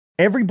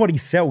Everybody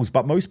sells,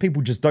 but most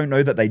people just don't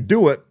know that they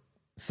do it.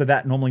 So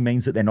that normally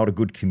means that they're not a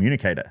good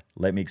communicator.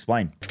 Let me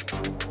explain.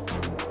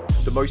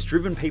 The most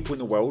driven people in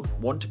the world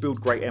want to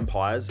build great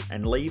empires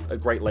and leave a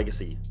great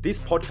legacy. This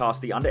podcast,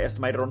 The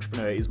Underestimated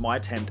Entrepreneur, is my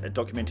attempt at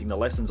documenting the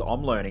lessons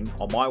I'm learning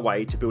on my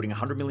way to building a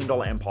 $100 million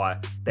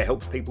empire that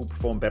helps people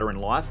perform better in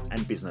life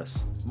and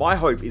business. My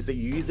hope is that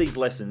you use these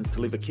lessons to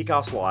live a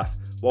kick-ass life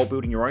while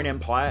building your own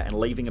empire and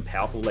leaving a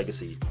powerful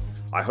legacy.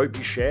 I hope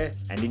you share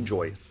and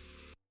enjoy.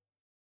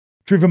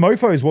 Driven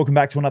Mofos, welcome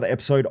back to another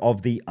episode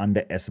of The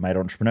Underestimated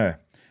Entrepreneur.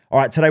 All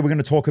right, today we're going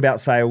to talk about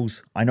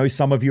sales. I know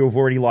some of you have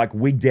already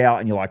wigged out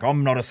and you're like,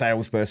 I'm not a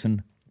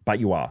salesperson, but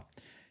you are.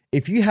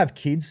 If you have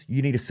kids,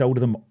 you need to sell to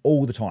them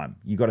all the time.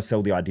 You got to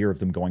sell the idea of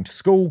them going to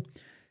school.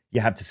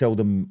 You have to sell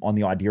them on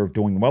the idea of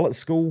doing well at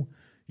school.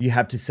 You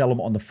have to sell them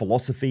on the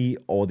philosophy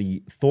or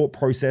the thought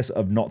process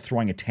of not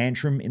throwing a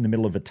tantrum in the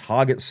middle of a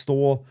Target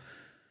store.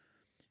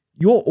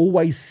 You're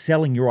always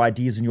selling your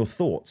ideas and your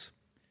thoughts.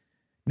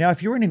 Now,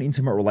 if you're in an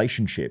intimate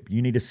relationship, you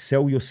need to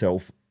sell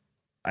yourself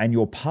and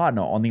your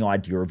partner on the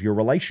idea of your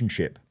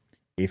relationship.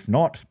 If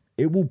not,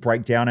 it will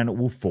break down and it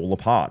will fall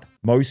apart.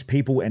 Most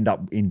people end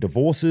up in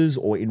divorces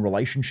or in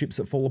relationships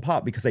that fall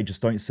apart because they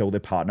just don't sell their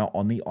partner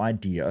on the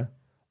idea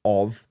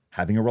of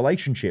having a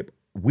relationship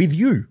with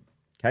you.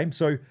 Okay,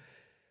 so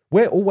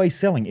we're always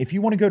selling. If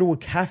you want to go to a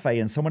cafe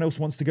and someone else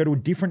wants to go to a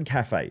different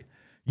cafe,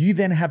 you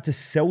then have to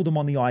sell them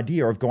on the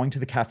idea of going to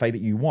the cafe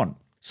that you want.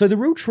 So the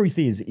real truth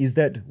is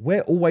that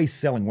we're always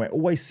selling. We're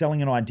always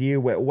selling an idea.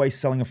 We're always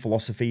selling a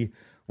philosophy.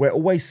 We're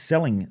always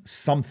selling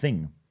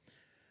something.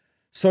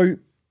 So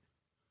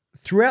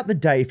throughout the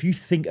day, if you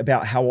think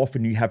about how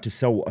often you have to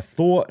sell a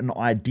thought, an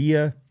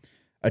idea,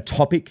 a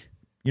topic,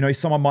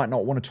 someone might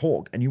not want to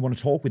talk and you want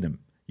to talk with them.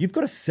 You've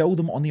got to sell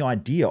them on the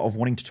idea of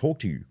wanting to talk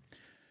to you.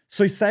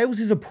 So sales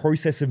is a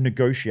process of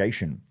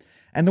negotiation.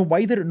 And the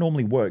way that it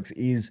normally works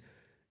is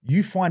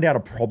you find out a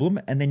problem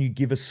and then you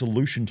give a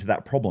solution to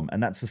that problem.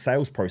 And that's the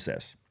sales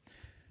process.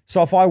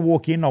 So if I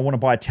walk in, I want to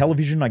buy a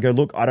television. I go,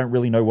 look, I don't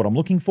really know what I'm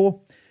looking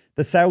for.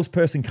 The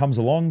salesperson comes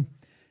along.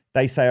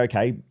 They say,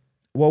 okay,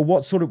 well,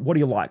 what do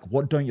you like?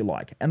 What don't you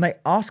like? And they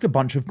ask a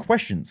bunch of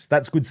questions.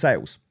 That's good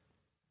sales.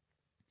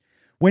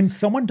 When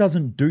someone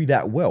doesn't do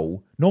that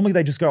well, normally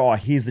they just go, oh,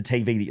 here's the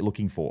TV that you're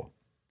looking for.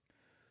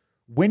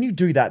 When you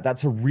do that,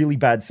 that's a really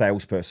bad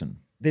salesperson.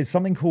 There's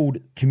something called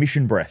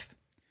commission breath.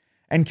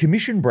 And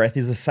commission breath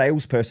is a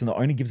salesperson that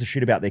only gives a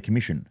shit about their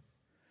commission.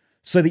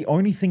 So the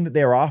only thing that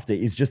they're after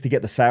is just to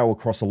get the sale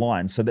across a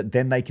line so that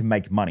then they can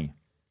make money.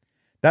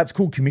 That's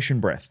called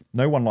commission breath.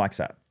 No one likes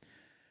that.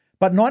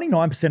 But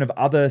 99% of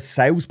other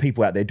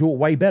salespeople out there do it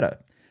way better.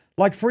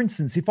 Like for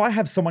instance, if I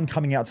have someone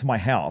coming out to my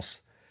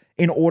house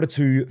in order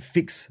to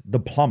fix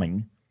the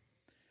plumbing,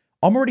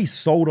 I'm already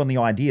sold on the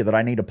idea that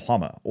I need a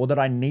plumber or that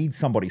I need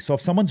somebody. So if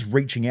someone's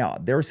reaching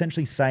out, they're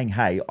essentially saying,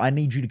 hey, I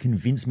need you to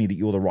convince me that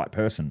you're the right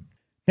person.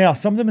 Now,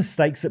 some of the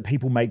mistakes that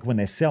people make when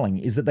they're selling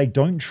is that they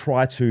don't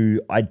try to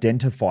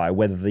identify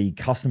whether the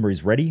customer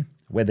is ready,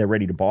 whether they're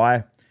ready to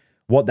buy,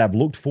 what they've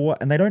looked for,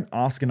 and they don't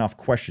ask enough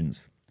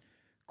questions.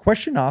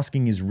 Question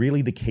asking is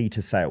really the key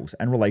to sales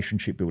and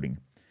relationship building.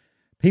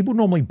 People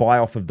normally buy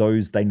off of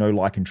those they know,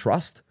 like, and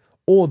trust,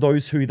 or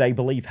those who they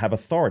believe have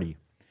authority.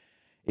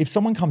 If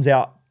someone comes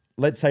out,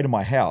 let's say to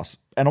my house,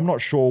 and I'm not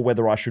sure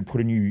whether I should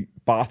put a new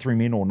bathroom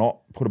in or not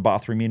put a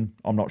bathroom in,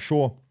 I'm not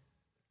sure.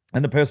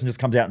 And the person just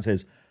comes out and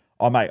says,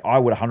 oh mate, I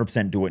would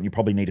 100% do it and you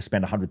probably need to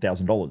spend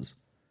 $100,000.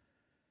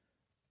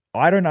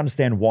 I don't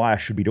understand why I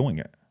should be doing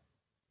it.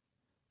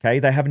 Okay,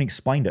 they haven't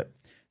explained it.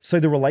 So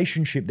the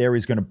relationship there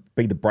is going to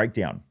be the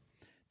breakdown.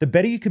 The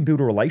better you can build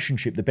a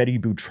relationship, the better you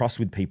build trust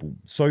with people.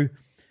 So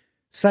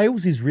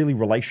sales is really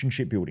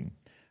relationship building.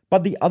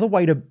 But the other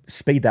way to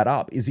speed that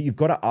up is that you've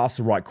got to ask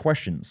the right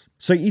questions.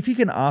 So if you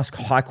can ask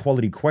high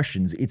quality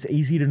questions, it's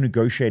easy to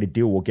negotiate a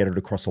deal or get it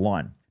across the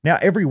line. Now,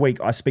 every week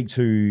I speak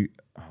to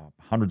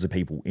hundreds of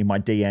people in my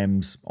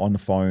DMs, on the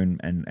phone,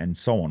 and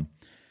so on.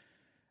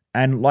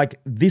 And like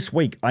this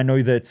week, I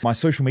know that my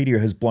social media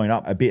has blown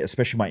up a bit,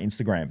 especially my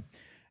Instagram.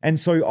 And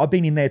so I've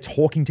been in there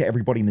talking to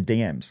everybody in the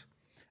DMs.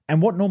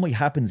 And what normally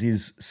happens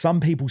is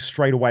some people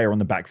straight away are on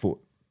the back foot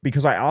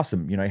because I ask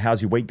them,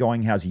 how's your week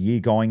going? How's your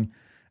year going?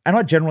 And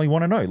I generally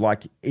want to know,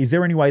 is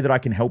there any way that I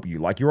can help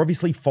you? You're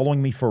obviously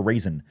following me for a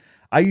reason.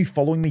 Are you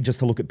following me just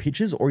to look at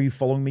pictures, or are you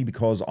following me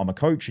because I'm a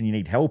coach and you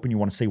need help and you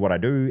want to see what I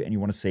do and you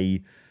want to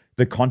see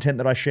the content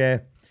that I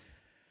share?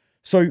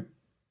 So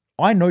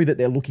I know that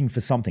they're looking for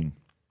something.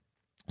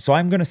 So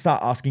I'm going to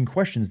start asking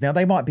questions. Now,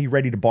 they might be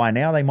ready to buy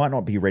now. They might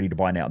not be ready to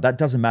buy now. That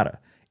doesn't matter.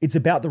 It's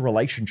about the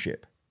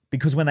relationship,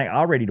 because when they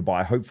are ready to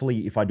buy,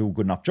 hopefully if I do a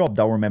good enough job,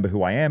 they'll remember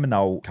who I am and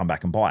they'll come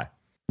back and buy.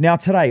 Now,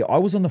 today I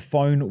was on the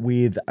phone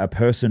with a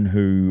person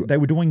who they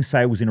were doing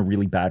sales in a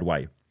really bad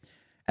way.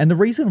 And the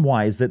reason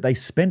why is that they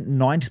spent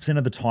 90%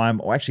 of the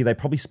time, or actually they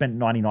probably spent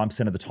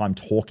 99% of the time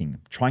talking,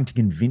 trying to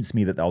convince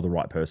me that they were the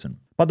right person.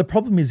 But the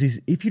problem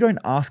is if you don't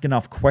ask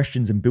enough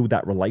questions and build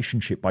that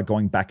relationship by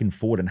going back and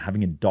forward and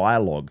having a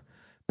dialogue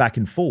back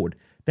and forward,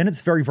 then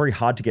it's very, very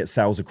hard to get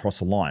sales across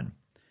the line.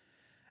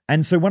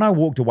 And so when I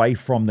walked away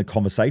from the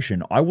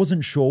conversation, I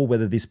wasn't sure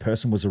whether this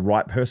person was the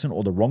right person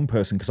or the wrong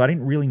person because I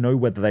didn't really know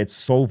whether they'd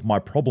solved my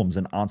problems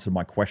and answered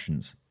my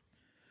questions.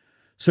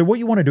 So what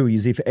you want to do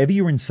is if ever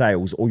you're in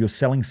sales or you're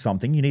selling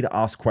something, you need to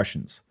ask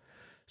questions.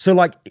 So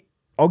like,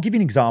 I'll give you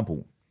an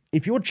example.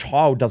 If your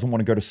child doesn't want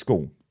to go to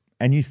school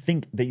and you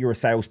think that you're a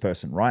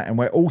salesperson, right? And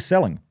we're all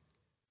selling.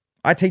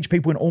 I teach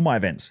people in all my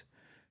events.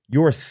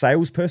 You're a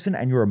salesperson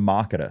and you're a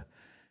marketer.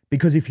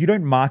 Because if you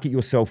don't market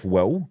yourself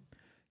well,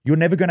 you're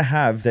never going to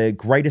have the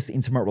greatest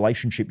intimate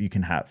relationship you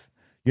can have.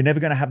 You're never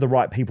going to have the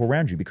right people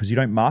around you because you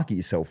don't market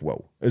yourself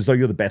well, as though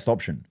you're the best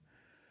option.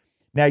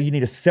 Now you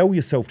need to sell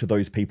yourself to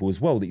those people as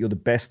well, that you're the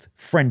best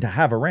friend to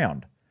have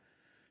around.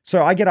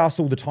 So I get asked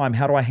all the time,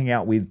 how do I hang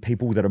out with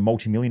people that are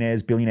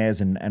multimillionaires,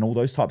 billionaires, and all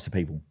those types of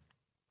people?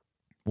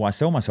 Well, I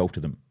sell myself to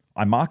them.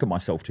 I market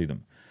myself to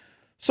them.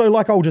 So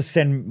like I'll just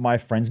send my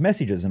friends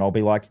messages and I'll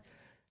be like,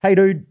 hey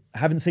dude,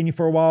 haven't seen you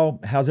for a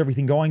while. How's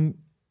everything going?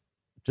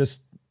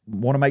 Just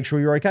want to make sure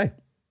you're okay.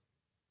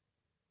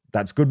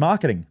 That's good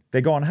marketing.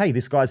 They're going, hey,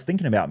 this guy's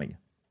thinking about me.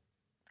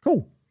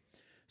 Cool.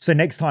 So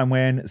next time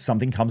when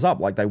something comes up,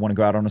 like they want to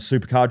go out on a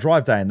supercar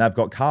drive day and they've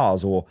got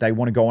cars, or they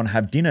want to go and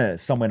have dinner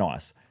somewhere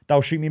nice,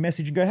 they'll shoot me a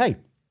message and go, hey,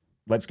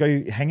 let's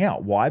go hang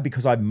out. Why?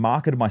 Because I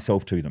marketed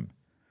myself to them.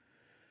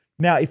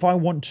 Now, if I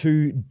want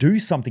to do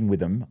something with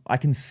them, I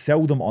can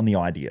sell them on the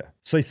idea.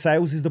 So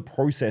sales is the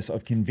process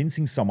of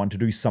convincing someone to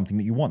do something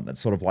that you want.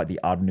 That's sort of like the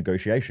art of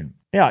negotiation.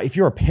 Now, if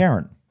you're a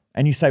parent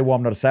and you say, well,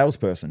 I'm not a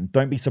salesperson,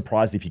 don't be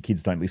surprised if your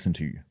kids don't listen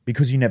to you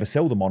because you never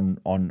sell them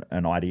on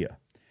an idea.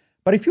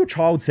 But if your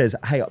child says,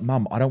 hey,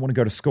 mum, I don't want to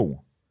go to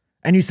school,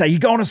 and you say, you're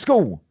going to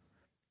school,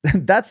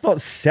 that's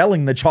not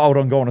selling the child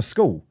on going to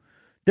school.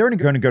 They're only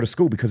going to go to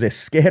school because they're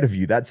scared of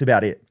you. That's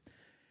about it.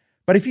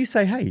 But if you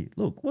say, hey,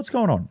 look, what's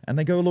going on? And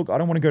they go, look, I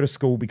don't want to go to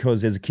school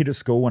because there's a kid at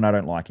school and I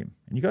don't like him.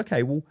 And you go,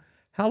 okay, well,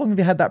 how long have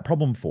you had that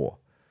problem for?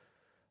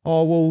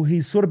 Oh, well,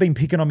 he's sort of been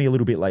picking on me a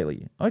little bit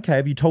lately. Okay,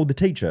 have you told the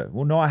teacher?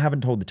 Well, no, I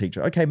haven't told the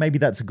teacher. Okay, maybe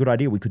that's a good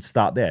idea. We could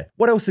start there.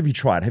 What else have you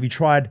tried? Have you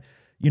tried,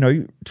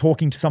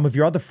 talking to some of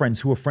your other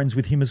friends who are friends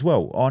with him as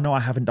well? Oh, no, I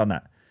haven't done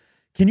that.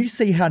 Can you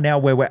see how now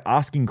where we're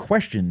asking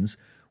questions,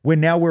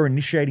 we're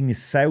initiating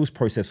this sales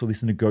process or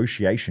this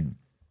negotiation?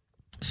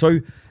 So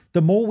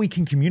the more we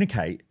can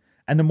communicate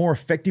and the more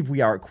effective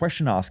we are at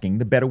question asking,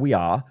 the better we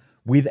are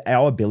with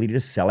our ability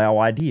to sell our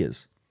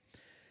ideas.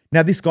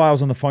 Now, this guy I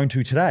was on the phone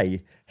to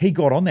today, he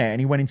got on there and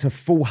he went into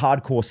full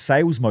hardcore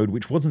sales mode,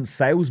 which wasn't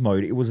sales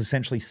mode. It was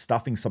essentially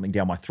stuffing something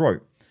down my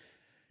throat.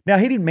 Now,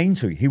 he didn't mean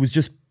to. He was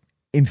just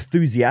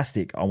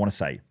enthusiastic, I want to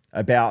say,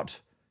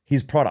 about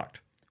his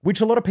product,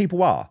 which a lot of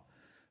people are,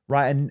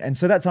 right? And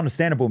so that's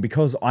understandable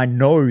because I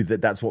know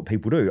that that's what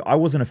people do. I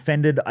wasn't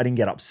offended. I didn't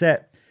get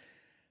upset.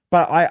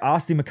 But I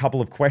asked him a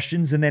couple of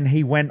questions and then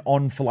he went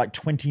on for like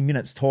 20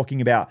 minutes talking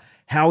about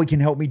how he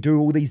can help me do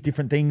all these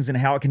different things and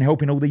how it can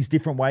help in all these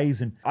different ways.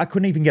 And I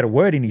couldn't even get a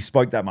word in. He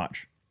spoke that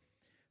much.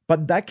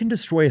 But that can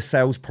destroy a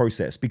sales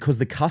process because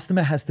the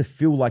customer has to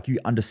feel like you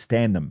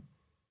understand them.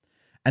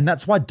 And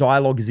that's why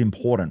dialogue is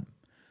important.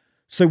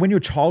 So when your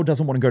child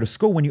doesn't want to go to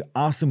school, when you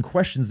ask them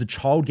questions, the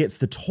child gets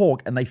to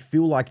talk and they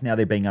feel like now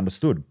they're being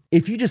understood.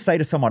 If you just say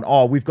to someone,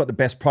 oh, we've got the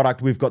best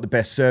product, we've got the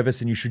best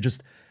service, and you should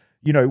just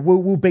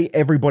we'll beat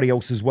everybody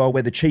else as well.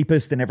 We're the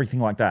cheapest and everything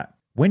like that.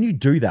 When you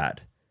do that,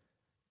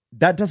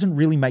 that doesn't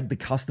really make the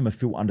customer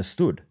feel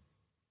understood.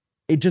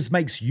 It just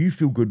makes you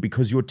feel good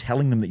because you're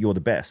telling them that you're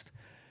the best.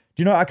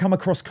 I come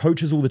across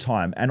coaches all the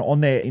time and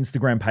on their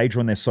Instagram page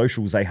or on their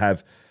socials, they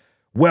have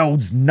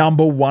world's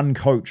 #1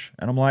 coach.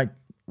 And I'm like,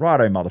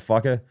 righto,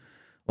 motherfucker.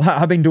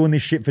 I've been doing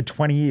this shit for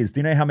 20 years. Do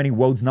you know how many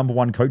world's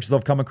 #1 coaches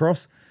I've come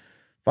across?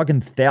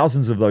 Fucking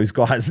thousands of those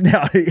guys.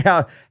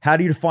 Now, how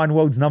do you define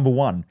world's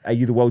 #1? Are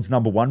you the world's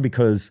 #1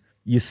 because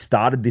you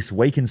started this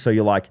week and so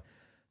you're like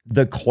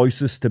the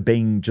closest to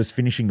being just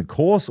finishing the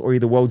course, or are you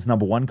the world's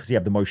 #1 because you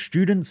have the most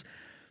students?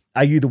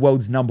 Are you the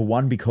world's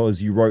 #1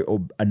 because you wrote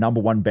a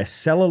 #1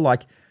 bestseller?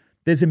 Like,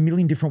 there's a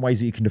million different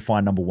ways that you can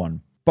define #1.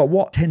 But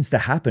what tends to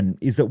happen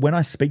is that when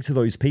I speak to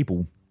those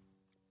people,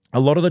 a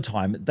lot of the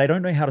time they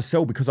don't know how to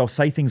sell because I'll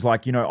say things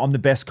like, I'm the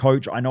best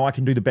coach. I know I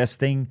can do the best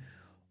thing.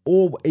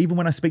 Or even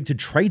when I speak to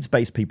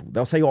trades-based people,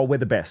 they'll say, oh, we're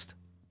the best.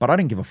 But I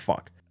don't give a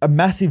fuck. A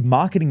massive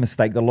marketing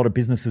mistake that a lot of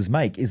businesses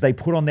make is they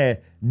put on their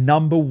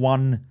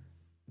 #1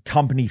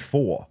 company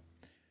for.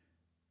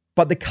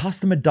 But the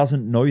customer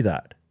doesn't know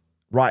that,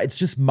 right? It's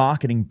just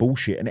marketing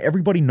bullshit. And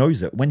everybody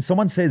knows it. When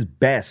someone says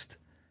best,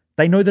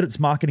 they know that it's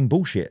marketing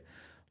bullshit.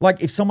 Like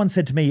if someone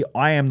said to me,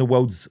 I am the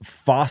world's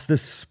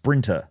fastest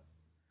sprinter,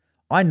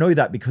 I know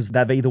that because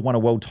they've either won a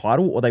world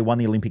title or they won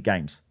the Olympic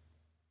Games.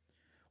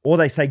 Or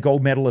they say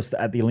gold medalist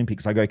at the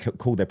Olympics. I go,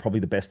 cool, they're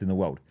probably the best in the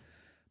world.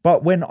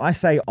 But when I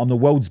say I'm the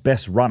world's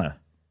best runner,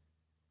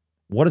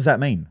 what does that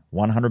mean?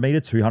 100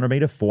 meter, 200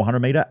 meter, 400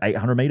 meter,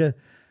 800 meter?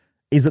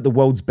 Is it the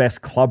world's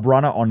best club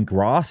runner on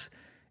grass?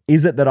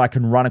 Is it that I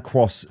can run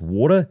across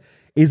water?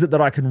 Is it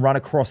that I can run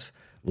across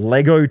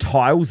Lego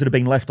tiles that have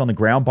been left on the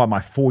ground by my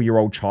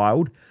 4-year-old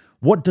child?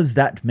 What does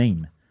that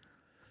mean?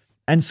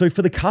 And so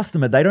for the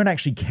customer, they don't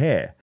actually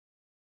care.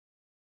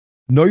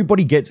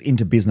 Nobody gets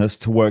into business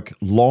to work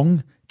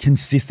long,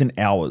 consistent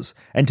hours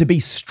and to be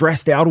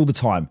stressed out all the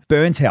time,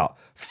 burnt out,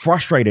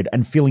 frustrated,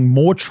 and feeling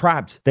more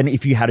trapped than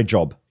if you had a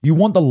job. You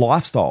want the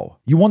lifestyle.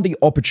 You want the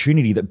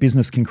opportunity that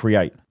business can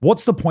create.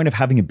 What's the point of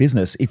having a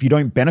business if you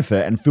don't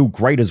benefit and feel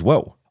great as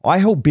well? I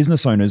help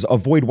business owners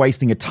avoid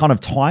wasting a ton of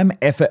time,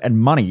 effort, and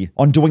money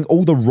on doing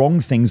all the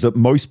wrong things that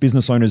most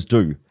business owners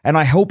do. And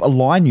I help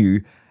align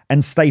you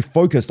and stay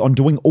focused on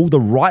doing all the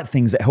right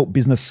things that help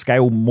business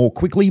scale more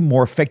quickly,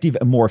 more effective,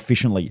 and more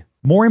efficiently.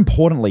 More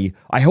importantly,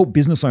 I help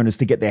business owners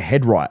to get their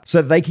head right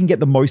so that they can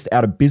get the most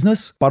out of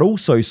business, but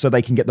also so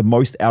they can get the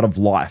most out of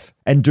life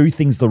and do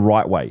things the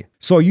right way.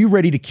 So are you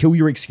ready to kill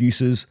your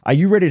excuses? Are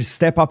you ready to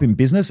step up in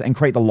business and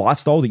create the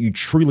lifestyle that you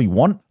truly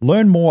want?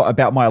 Learn more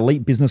about my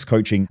elite business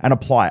coaching and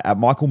apply at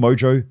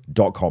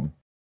michaelmojo.com.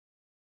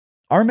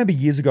 I remember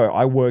years ago,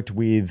 I worked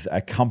with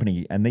a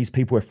company and these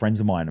people were friends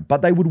of mine,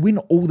 but they would win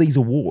all these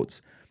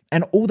awards.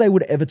 And all they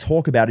would ever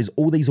talk about is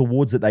all these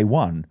awards that they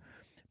won,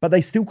 but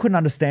they still couldn't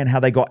understand how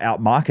they got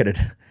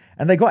outmarketed.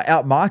 And they got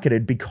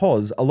outmarketed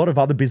because a lot of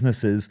other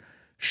businesses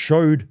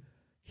showed,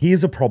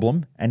 here's a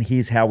problem and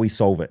here's how we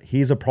solve it.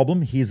 Here's a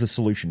problem, here's a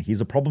solution.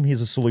 Here's a problem,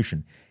 here's a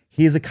solution.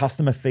 Here's a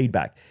customer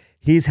feedback.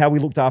 Here's how we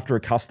looked after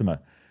a customer.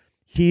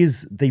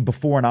 Here's the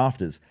before and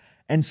afters.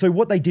 And so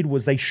what they did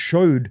was they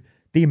showed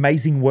the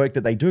amazing work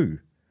that they do.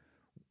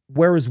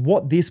 Whereas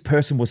what this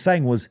person was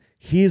saying was,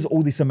 here's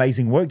all this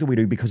amazing work that we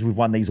do because we've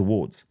won these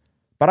awards.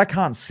 But I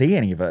can't see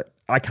any of it.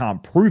 I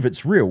can't prove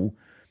it's real.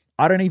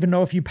 I don't even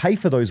know if you pay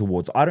for those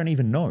awards. I don't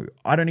even know.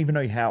 I don't even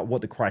know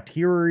what the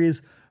criteria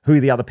is,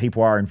 who the other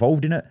people are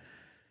involved in it.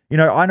 You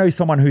know, I know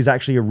someone who's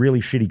actually a really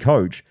shitty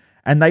coach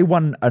and they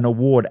won an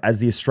award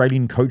as the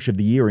Australian Coach of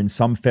the Year in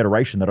some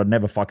federation that I'd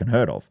never fucking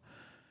heard of.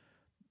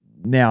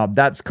 Now,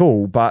 that's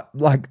cool, but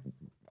like,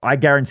 I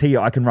guarantee you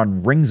I can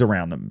run rings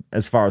around them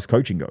as far as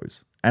coaching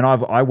goes. And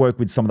I work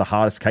with some of the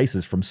hardest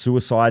cases, from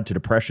suicide to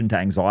depression to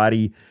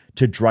anxiety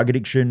to drug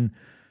addiction,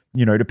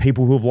 you know, to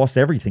people who have lost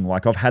everything.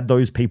 Like, I've had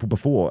those people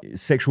before.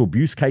 Sexual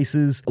abuse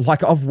cases.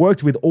 Like, I've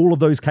worked with all of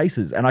those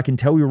cases. And I can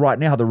tell you right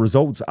now, the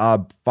results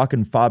are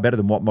fucking far better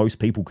than what most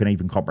people can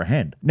even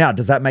comprehend. Now,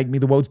 does that make me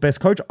the world's best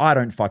coach? I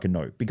don't fucking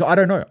know. Because I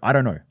don't know. I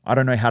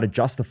don't know how to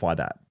justify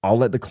that. I'll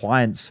let the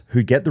clients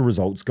who get the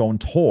results go and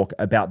talk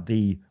about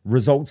the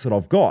results that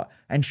I've got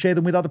and share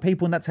them with other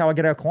people. And that's how I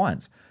get our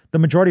clients. The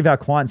majority of our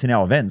clients in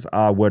our events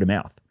are word of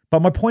mouth.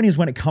 But my point is,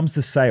 when it comes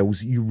to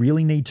sales, you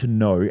really need to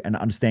know and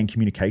understand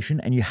communication,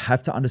 and you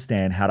have to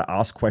understand how to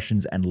ask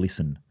questions and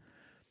listen.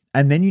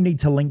 And then you need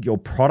to link your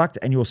product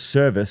and your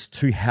service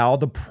to how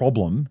the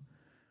problem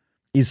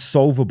is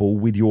solvable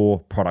with your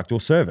product or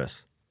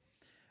service.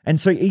 And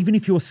so even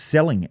if you're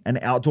selling an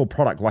outdoor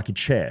product like a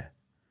chair,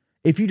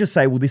 if you just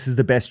say, well, this is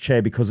the best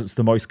chair because it's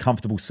the most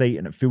comfortable seat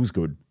and it feels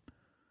good,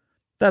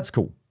 that's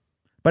cool.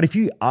 But if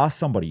you ask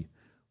somebody,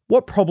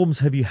 what problems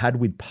have you had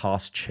with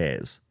past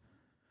chairs?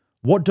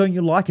 What don't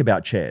you like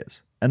about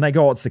chairs? And they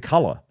go, oh, it's the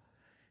color.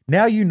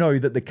 Now you know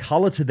that the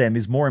color to them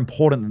is more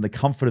important than the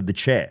comfort of the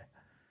chair.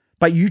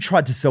 But you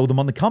tried to sell them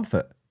on the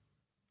comfort.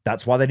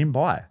 That's why they didn't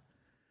buy.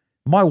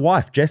 My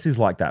wife, Jess, is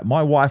like that.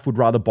 My wife would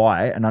rather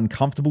buy an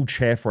uncomfortable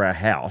chair for our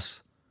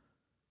house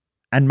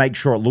and make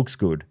sure it looks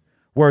good.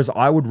 Whereas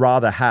I would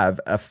rather have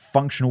a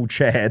functional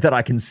chair that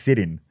I can sit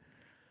in.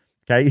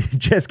 Okay,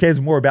 Jess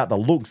cares more about the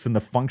looks than the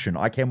function.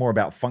 I care more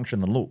about function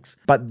than looks.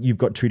 But you've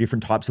got two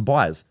different types of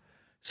buyers.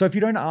 So if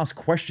you don't ask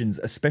questions,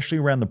 especially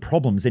around the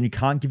problems, then you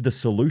can't give the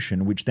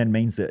solution, which then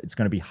means that it's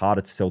going to be harder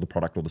to sell the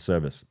product or the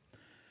service.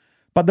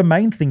 But the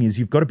main thing is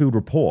you've got to build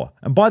rapport.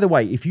 And by the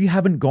way, if you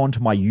haven't gone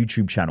to my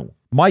YouTube channel,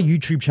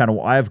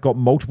 I have got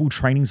multiple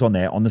trainings on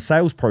there on the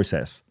sales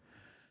process.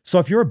 So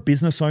if you're a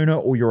business owner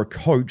or you're a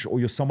coach or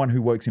you're someone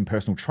who works in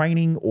personal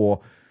training,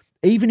 or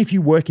even if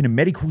you work in a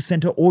medical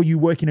center or you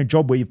work in a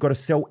job where you've got to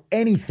sell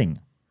anything,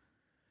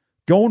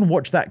 go and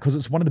watch that, because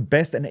it's one of the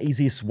best and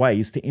easiest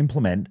ways to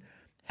implement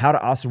how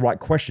to ask the right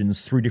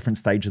questions through different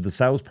stages of the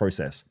sales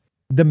process.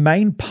 The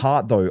main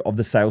part, though, of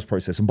the sales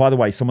process, and by the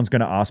way, someone's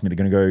going to ask me, they're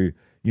going to go,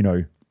 you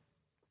know,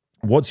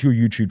 what's your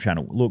YouTube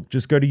channel? Look,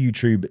 just go to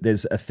YouTube.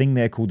 There's a thing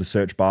there called the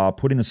search bar.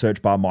 Put in the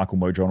search bar Michael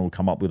Mojo and it'll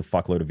come up with a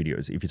fuckload of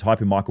videos. If you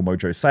type in Michael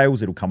Mojo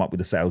sales, it'll come up with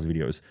the sales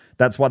videos.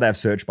 That's why they have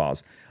search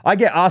bars. I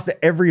get asked at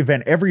every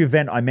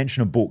event I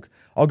mention a book.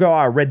 I'll go,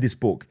 I read this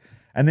book.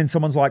 And then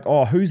someone's like,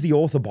 oh, who's the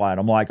author by it?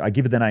 I'm like, I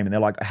give it the name. And they're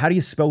like, how do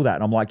you spell that?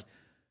 And I'm like,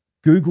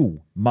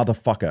 Google,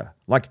 motherfucker.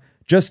 Like,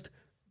 just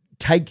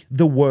take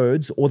the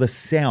words or the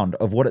sound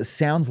of what it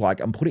sounds like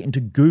and put it into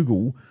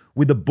Google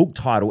with the book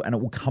title and it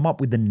will come up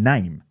with the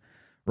name,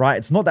 right?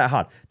 It's not that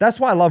hard.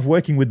 That's why I love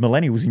working with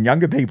millennials and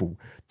younger people,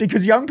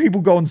 because young people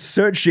go and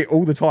search shit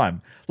all the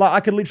time. Like, I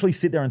could literally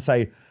sit there and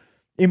say,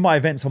 in my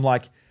events, I'm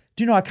like,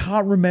 do you know, I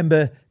can't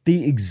remember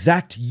the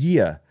exact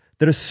year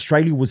that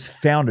Australia was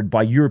founded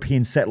by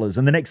European settlers.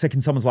 And the next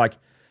second, someone's like,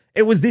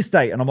 it was this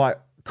date. And I'm like,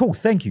 cool,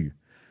 thank you.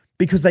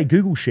 Because they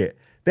Google shit.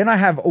 Then I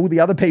have all the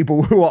other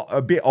people who are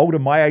a bit older,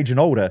 my age and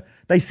older.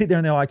 They sit there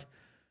and they're like,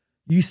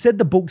 you said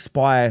the book's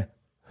by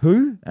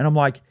who? And I'm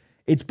like,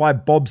 it's by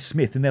Bob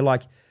Smith. And they're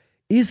like,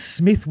 is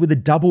Smith with a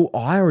double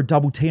I or a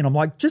double T? And I'm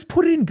like, just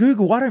put it in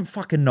Google. I don't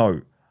fucking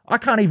know. I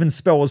can't even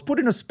spell. I was put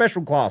into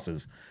special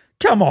classes.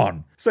 Come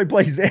on. So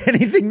please,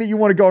 anything that you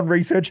want to go and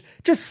research,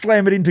 just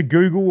slam it into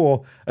Google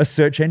or a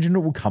search engine. It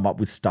will come up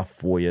with stuff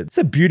for you. It's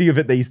the beauty of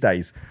it these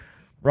days,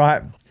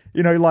 right?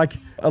 You know, like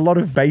a lot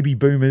of baby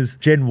boomers,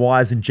 Gen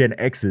Ys and Gen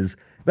Xs,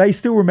 they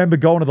still remember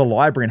going to the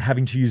library and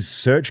having to use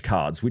search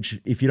cards, which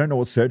if you don't know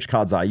what search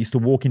cards are, I used to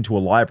walk into a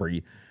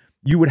library.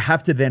 You would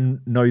have to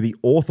then know the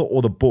author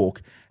or the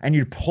book, and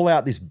you'd pull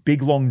out this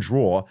big long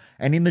drawer,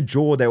 and in the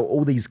drawer there were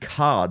all these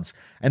cards,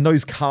 and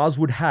those cards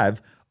would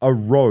have a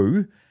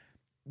row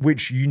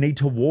which you need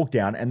to walk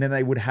down, and then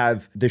they would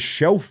have the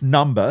shelf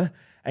number,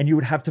 and you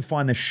would have to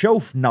find the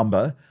shelf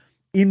number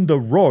in the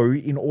row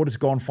in order to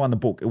go and find the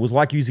book. It was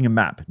like using a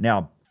map.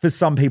 Now, for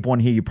some people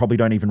on here, you probably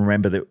don't even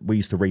remember that we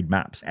used to read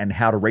maps and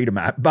how to read a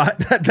map, but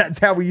that's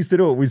how we used to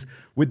do it.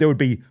 There would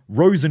be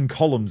rows and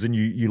columns, and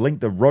you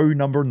link the row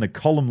number and the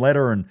column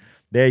letter, and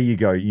there you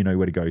go. You know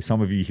where to go. Some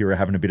of you here are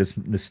having a bit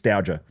of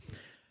nostalgia.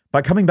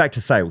 But coming back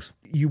to sales,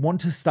 you want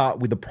to start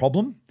with a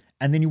problem,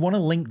 and then you want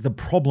to link the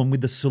problem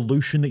with the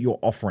solution that you're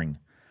offering.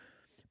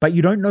 But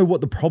you don't know what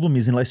the problem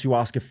is unless you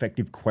ask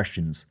effective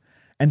questions.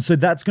 And so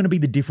that's going to be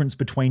the difference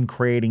between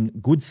creating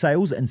good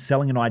sales and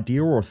selling an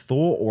idea or a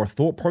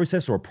thought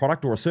process or a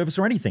product or a service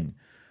or anything.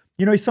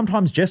 You know,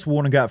 sometimes Jess will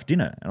want to go out for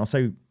dinner, and I'll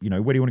say, you know,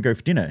 where do you want to go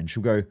for dinner? And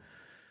she'll go,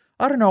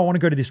 I don't know, I want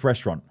to go to this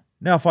restaurant.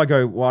 Now, if I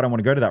go, well, I don't want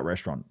to go to that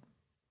restaurant,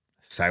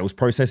 sales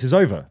process is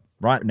over,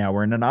 right? Now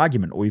we're in an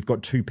argument, or you've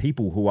got two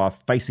people who are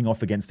facing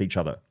off against each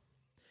other.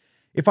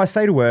 If I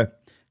say to her,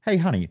 hey,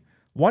 honey,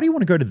 why do you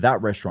want to go to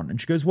that restaurant? And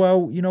she goes,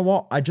 well, you know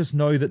what? I just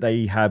know that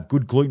they have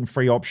good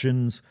gluten-free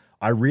options.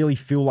 I really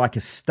feel like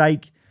a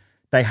steak.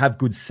 They have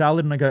good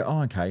salad. And I go,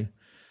 oh, okay.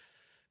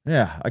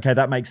 Yeah, okay,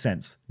 that makes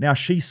sense. Now,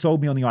 she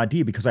sold me on the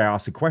idea because I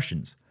asked her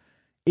questions.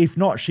 If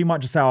not, she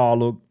might just say, oh,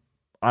 look,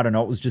 I don't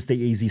know, it was just the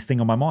easiest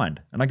thing on my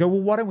mind. And I go,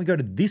 well, why don't we go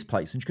to this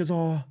place? And she goes,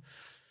 oh,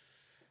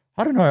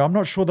 I don't know, I'm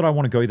not sure that I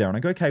want to go there. And I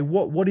go, okay,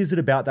 what is it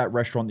about that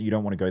restaurant that you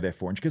don't want to go there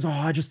for? And she goes, oh,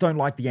 I just don't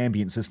like the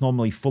ambience. It's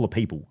normally full of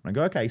people. And I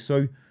go, okay,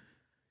 so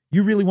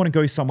you really want to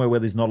go somewhere where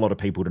there's not a lot of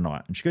people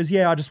tonight? And she goes,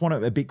 yeah, I just want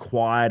it a bit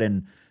quiet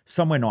and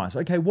somewhere nice.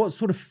 Okay, what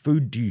sort of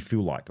food do you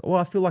feel like? Oh,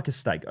 I feel like a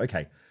steak.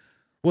 Okay,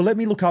 well, let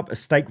me look up a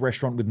steak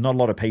restaurant with not a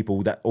lot of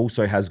people that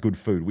also has good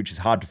food, which is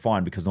hard to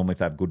find because normally if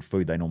they have good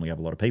food, they normally have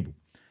a lot of people.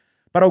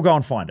 But I'll go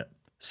and find it.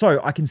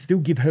 So I can still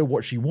give her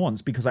what she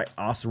wants because I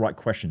asked the right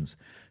questions.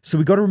 So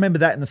we got to remember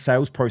that in the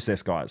sales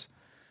process, guys,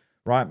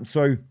 right?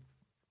 So,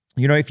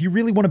 you know, if you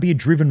really want to be a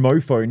driven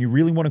mofo and you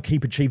really want to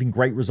keep achieving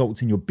great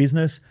results in your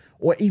business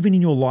or even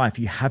in your life,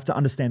 you have to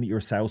understand that you're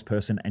a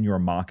salesperson and you're a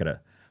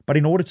marketer. But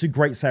in order to do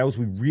great sales,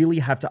 we really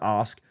have to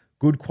ask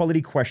good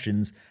quality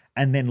questions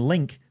and then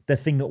link the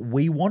thing that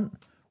we want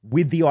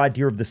with the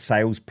idea of the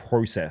sales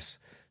process.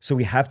 So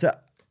we have to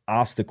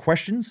ask the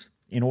questions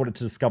in order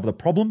to discover the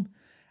problem.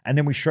 And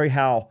then we show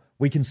how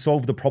we can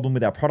solve the problem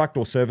with our product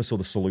or service or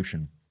the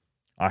solution.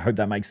 I hope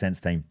that makes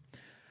sense, team.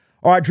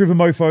 All right, Driven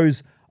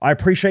Mofos, I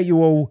appreciate you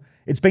all.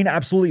 It's been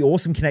absolutely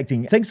awesome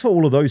connecting. Thanks for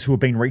all of those who have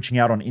been reaching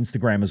out on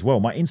Instagram as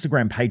well. My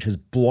Instagram page has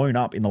blown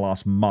up in the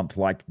last month.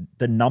 Like,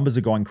 the numbers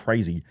are going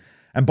crazy.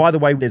 And by the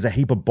way, there's a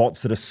heap of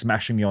bots that are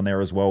smashing me on there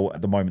as well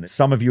at the moment.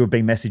 Some of you have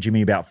been messaging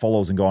me about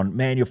followers and gone,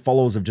 man, your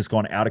followers have just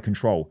gone out of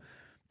control.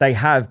 They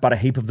have, but a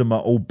heap of them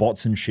are all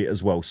bots and shit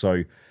as well.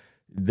 So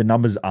the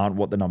numbers aren't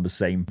what the numbers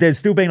seem. There's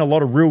still been a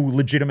lot of real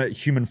legitimate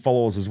human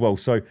followers as well.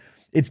 So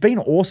it's been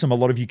awesome. A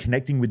lot of you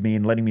connecting with me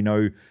and letting me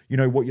know, you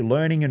know, what you're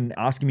learning and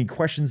asking me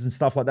questions and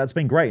stuff like that. It's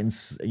been great. And,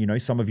 you know,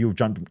 some of you have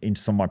jumped into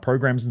some of my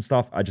programs and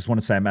stuff. I just want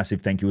to say a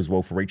massive thank you as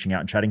well for reaching out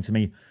and chatting to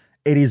me.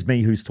 It is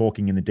me who's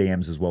talking in the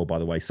DMs as well, by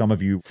the way. Some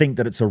of you think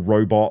that it's a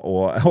robot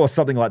or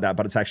something like that,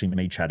 but it's actually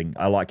me chatting.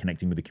 I like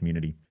connecting with the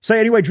community. So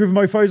anyway, Driven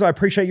Mofos, I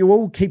appreciate you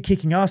all. Keep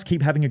kicking ass,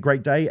 keep having a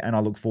great day, and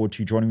I look forward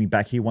to you joining me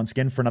back here once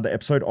again for another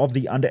episode of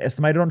The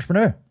Underestimated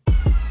Entrepreneur.